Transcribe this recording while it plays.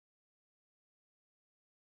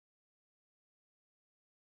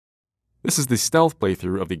This is the stealth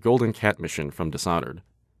playthrough of the Golden Cat mission from Dishonored.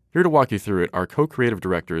 Here to walk you through it are co-creative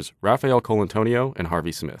directors Raphael Colantonio and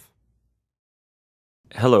Harvey Smith.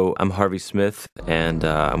 Hello, I'm Harvey Smith, and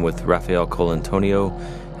I'm with Raphael Colantonio,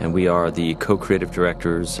 and we are the co-creative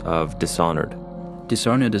directors of Dishonored.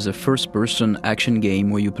 Dishonored is a first-person action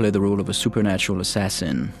game where you play the role of a supernatural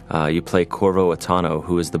assassin. You play Corvo Attano,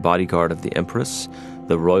 who is the bodyguard of the Empress,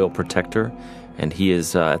 the royal protector, and he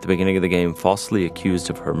is, at the beginning of the game, falsely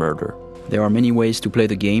accused of her murder. There are many ways to play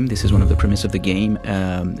the game. This is one of the premises of the game.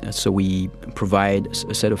 So we provide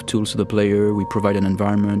a set of tools to the player. We provide an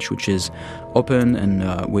environment which is open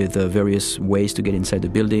and with various ways to get inside the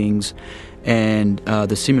buildings. And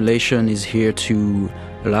the simulation is here to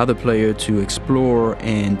allow the player to explore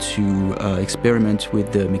and to experiment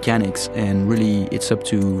with the mechanics. And really, it's up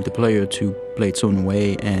to the player to play its own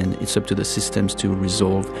way, and it's up to the systems to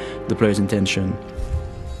resolve the player's intention.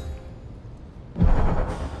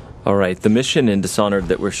 All right, the mission in Dishonored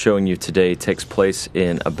that we're showing you today takes place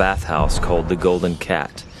in a bathhouse called the Golden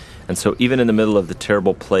Cat. And so even in the middle of the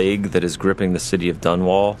terrible plague that is gripping the city of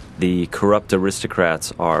Dunwall, the corrupt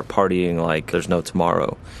aristocrats are partying like there's no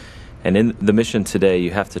tomorrow. And in the mission today,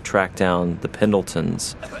 you have to track down the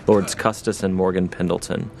Pendletons, Lords Custis and Morgan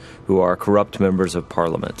Pendleton, who are corrupt members of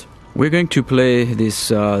Parliament. We're going to play this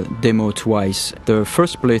demo twice. The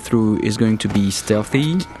first playthrough is going to be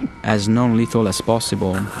stealthy, as non-lethal as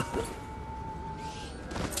possible.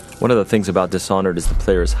 One of the things about Dishonored is the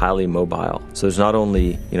player is highly mobile. So there's not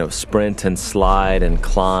only, sprint and slide and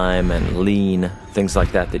climb and lean, things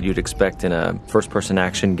like that you'd expect in a first-person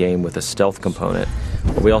action game with a stealth component.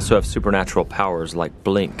 But we also have supernatural powers like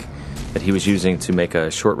Blink that he was using to make a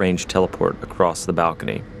short-range teleport across the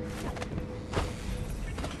balcony.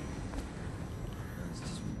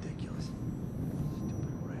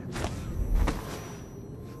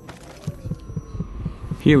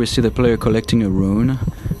 Here we see the player collecting a rune.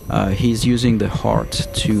 He's using the heart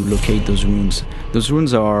to locate those runes. Those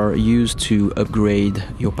runes are used to upgrade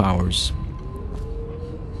your powers.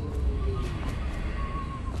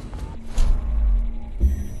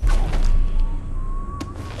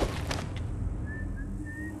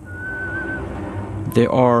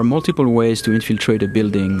 There are multiple ways to infiltrate a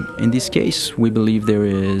building. In this case, we believe there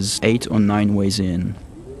is 8 or 9 ways in.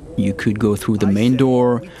 You could go through the main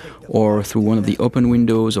door, or through one of the open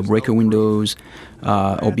windows or breaker windows,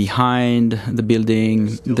 or behind the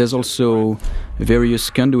building. There's also various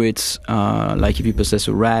conduits, like if you possess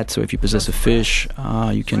a rat or if you possess a fish,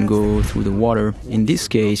 you can go through the water. In this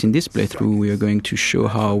case, in this playthrough, we are going to show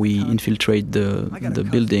how we infiltrate the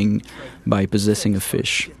building by possessing a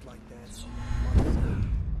fish.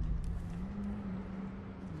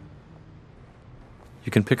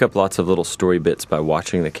 You can pick up lots of little story bits by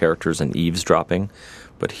watching the characters and eavesdropping,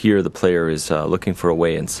 but here the player is looking for a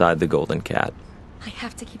way inside the Golden Cat. I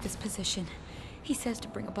have to keep this position. He says to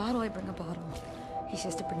bring a bottle, I bring a bottle. He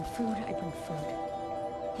says to bring food, I bring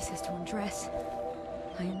food. He says to undress,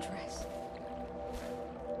 I undress.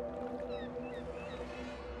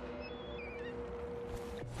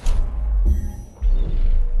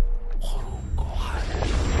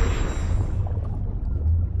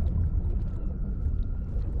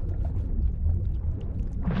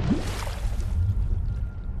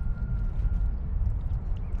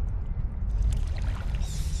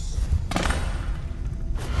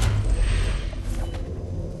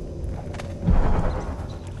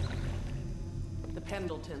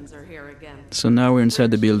 Pendletons are here again. So now we're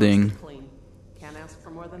inside the building. Can't ask for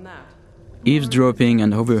more than that. Eavesdropping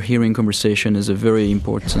and overhearing conversation is a very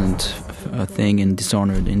important thing in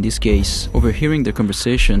Dishonored. In this case, overhearing the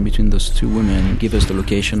conversation between those two women gives us the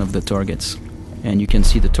location of the targets. And you can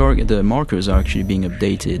see the markers are actually being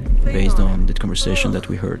updated based on the conversation that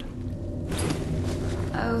we heard.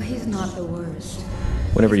 Oh, he's not the worst.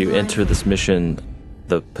 Whenever you enter this mission,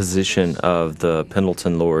 the position of the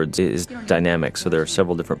Pendleton Lords is dynamic, so there are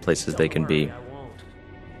several different places they can be.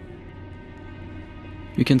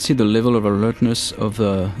 You can see the level of alertness of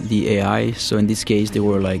the AI. So in this case, there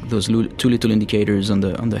were like those 2 little indicators on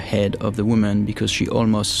the head of the woman because she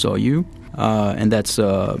almost saw you. And that's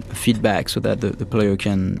feedback so that the player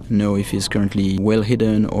can know if he's currently well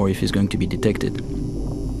hidden or if he's going to be detected.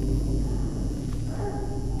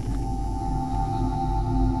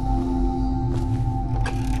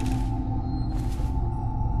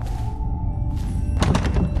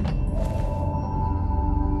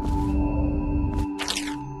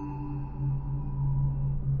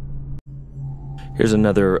 Here's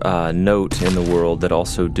another note in the world that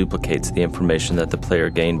also duplicates the information that the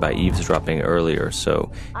player gained by eavesdropping earlier,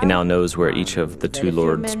 so he now knows where each of the 2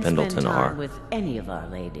 Lords Pendleton are. With any of our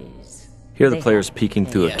ladies. Here the player's peeking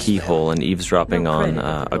through a keyhole and eavesdropping on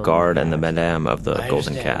a guard and the madame of the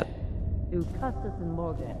Golden Cat. You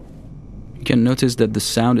can notice that the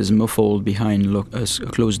sound is muffled behind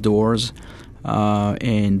closed doors,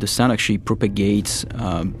 and the sound actually propagates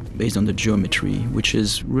based on the geometry, which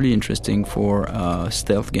is really interesting for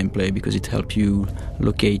stealth gameplay because it helps you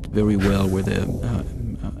locate very well where the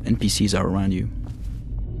NPCs are around you.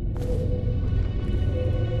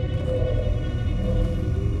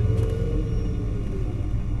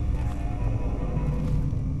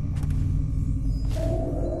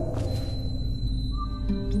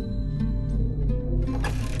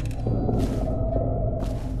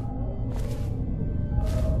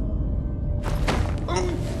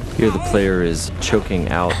 Here the player is choking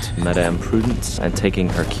out Madame Prudence and taking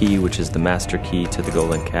her key, which is the master key to the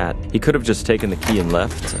Golden Cat. He could have just taken the key and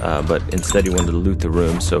left, but instead he wanted to loot the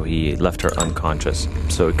room, so he left her unconscious.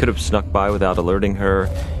 So he could have snuck by without alerting her,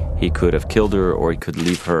 he could have killed her, or he could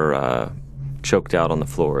leave her choked out on the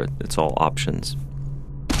floor. It's all options.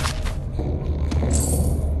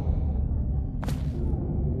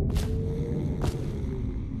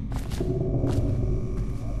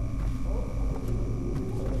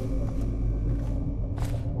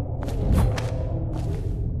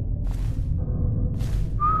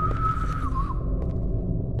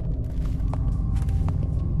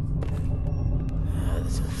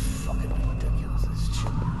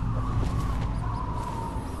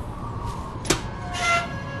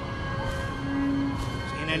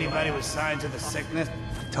 Anybody with signs of the sickness?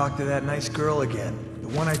 Talk to that nice girl again. The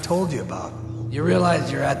one I told you about. You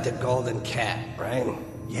realize you're at the Golden Cat, right?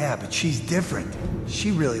 Yeah, but she's different. She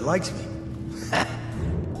really likes me.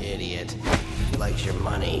 Idiot. She likes your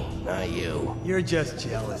money, not you. You're just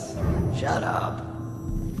jealous. Shut up.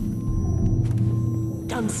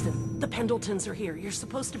 Dunstan, the Pendletons are here. You're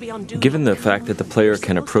supposed to be on duty. Given the fact that the player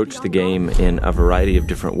can approach the game in a variety of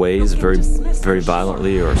different ways, very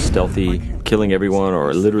violently or stealthy, killing everyone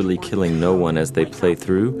or literally killing no one as they play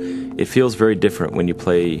through, it feels very different when you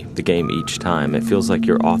play the game each time. It feels like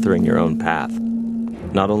you're authoring your own path.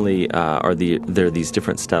 Not only are there these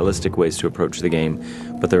different stylistic ways to approach the game,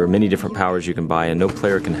 but there are many different powers you can buy, and no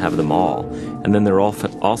player can have them all. And then there are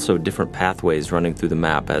also different pathways running through the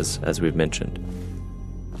map, as we've mentioned.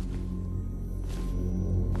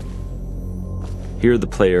 Here the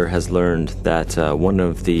player has learned that one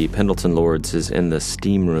of the Pendleton lords is in the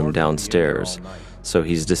steam room downstairs, so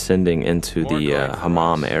he's descending into the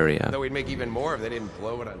hammam area. Though we'd make even more if they didn't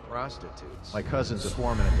blow it on prostitutes. My cousin's a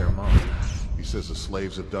foreman at their mine. He says the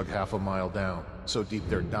slaves have dug half a mile down, so deep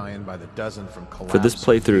they're dying by the dozen from collapse. For this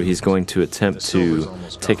playthrough, he's going to attempt to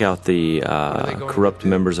take out the corrupt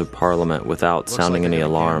members of parliament without sounding any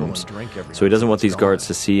alarms. So he doesn't want these guards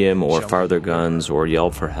to see him or fire their guns or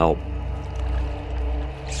yell for help.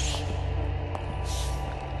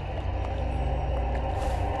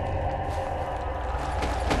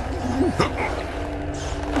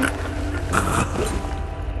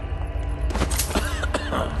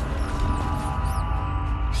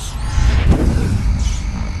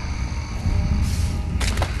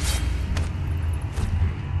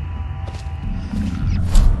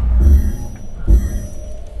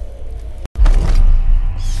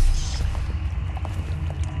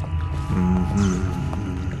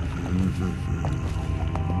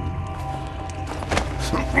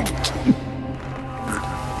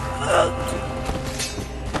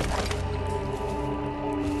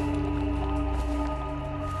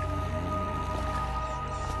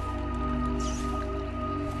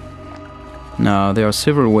 Now, there are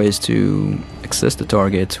several ways to access the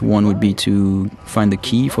target. One would be to find the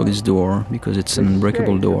key for this door, because it's an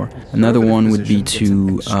unbreakable door. Another one would be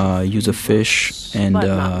to use a fish, and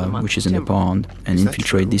which is in the pond, and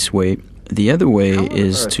infiltrate this way. The other way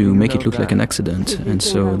is to make it look like an accident, and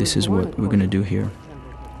so this is what we're going to do here.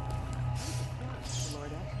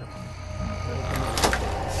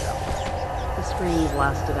 The screams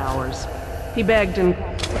lasted hours. He begged and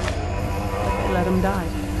let him die.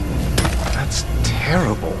 That's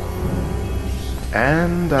terrible.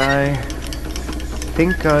 And I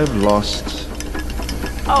think I've lost...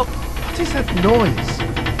 Oh, What is that noise?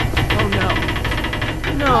 oh no.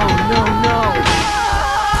 No.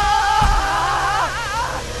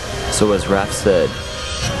 So as Raph said,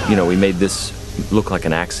 we made this look like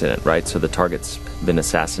an accident, right? So the target's been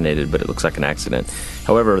assassinated, but it looks like an accident.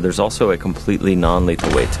 However, there's also a completely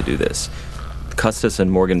non-lethal way to do this. Custis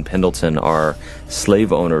and Morgan Pendleton are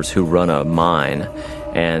slave owners who run a mine,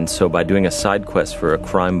 and so by doing a side quest for a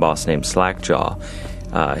crime boss named Slackjaw,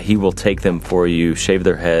 he will take them for you, shave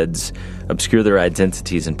their heads, obscure their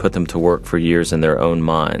identities, and put them to work for years in their own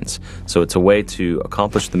minds. So it's a way to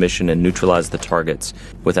accomplish the mission and neutralize the targets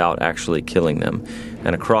without actually killing them.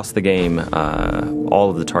 And across the game, all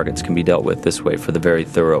of the targets can be dealt with this way for the very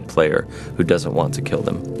thorough player who doesn't want to kill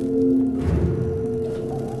them.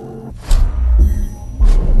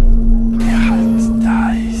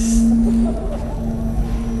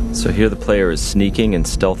 So here the player is sneaking in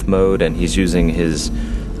stealth mode, and he's using his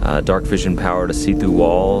dark vision power to see through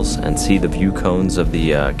walls and see the view cones of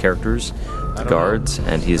the characters, the guards,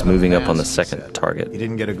 and he is moving up on the second target. He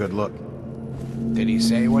didn't get a good look. Did he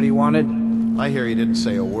say what he wanted? I hear he didn't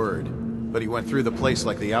say a word, but he went through the place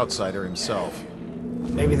like the outsider himself.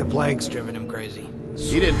 Maybe the plague's driven him crazy.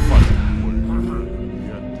 He didn't fucking...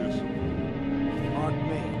 Pardon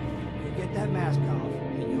me. You get that mask off,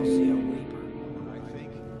 and you'll see a reaper. I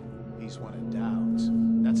think he's one of Dowd's.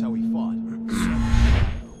 That's how he fought.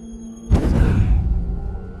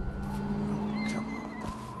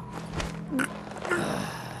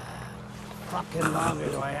 Fucking longer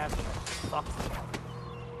do I have to fuck?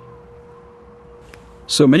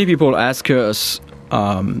 So many people ask us,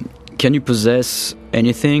 can you possess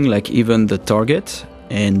anything, like even the target?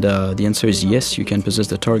 And the answer is yes, you can possess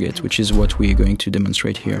the target, which is what we're going to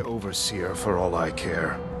demonstrate here. Overseer, for all I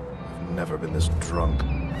care. I've never been this drunk.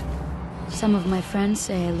 Some of my friends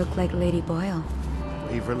say I look like Lady Boyle.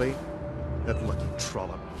 Waverly? That lucky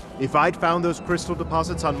trollop. If I'd found those crystal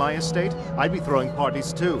deposits on my estate, I'd be throwing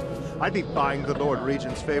parties too. I'd be buying the Lord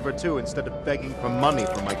Regent's favor too, instead of begging for money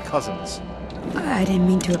from my cousins. I didn't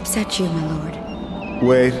mean to upset you, my lord.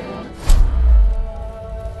 Wait.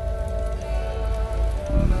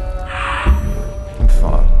 I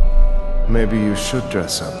thought maybe you should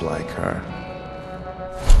dress up like her.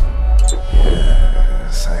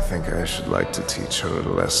 Yes, I think I should like to teach her a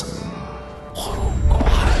lesson.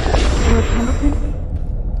 Lord Pendleton?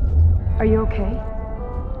 Are you okay?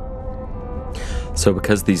 So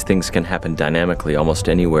because these things can happen dynamically almost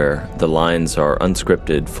anywhere, the lines are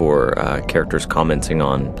unscripted for characters commenting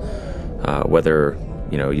on whether,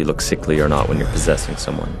 you know, you look sickly or not when you're possessing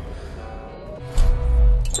someone.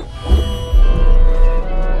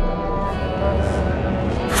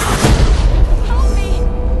 Help me!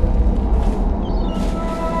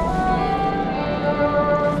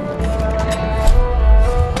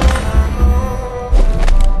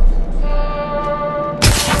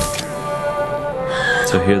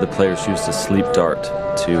 So here the players used a sleep dart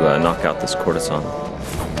to knock out this courtesan.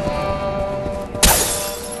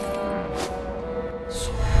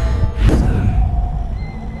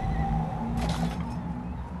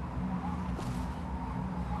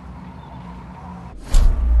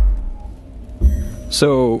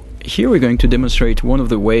 So here we're going to demonstrate one of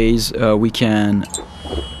the ways we can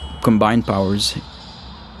combine powers.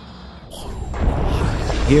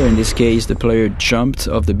 Here in this case the player jumped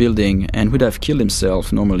off the building and would have killed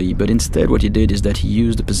himself normally, but instead what he did is that he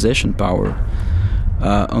used the possession power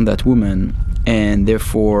on that woman and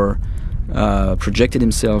therefore projected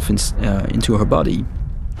himself into her body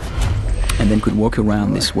and then could walk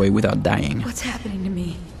around this way without dying. What's happening to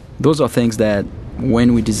me? Those are things that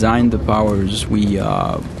when we designed the powers, we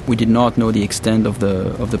did not know the extent of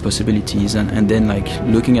the possibilities, and then like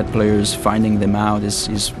looking at players finding them out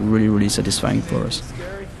is really, really satisfying for us.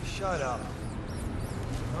 Scary? Shut up.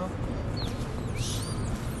 Huh?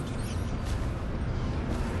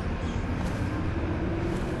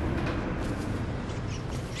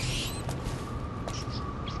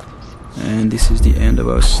 And this is the end of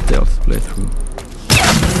our stealth playthrough.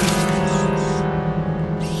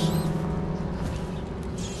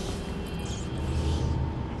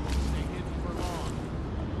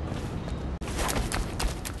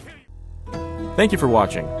 Thank you for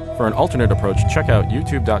watching. For an alternate approach, check out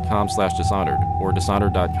youtube.com/dishonored or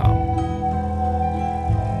dishonored.com.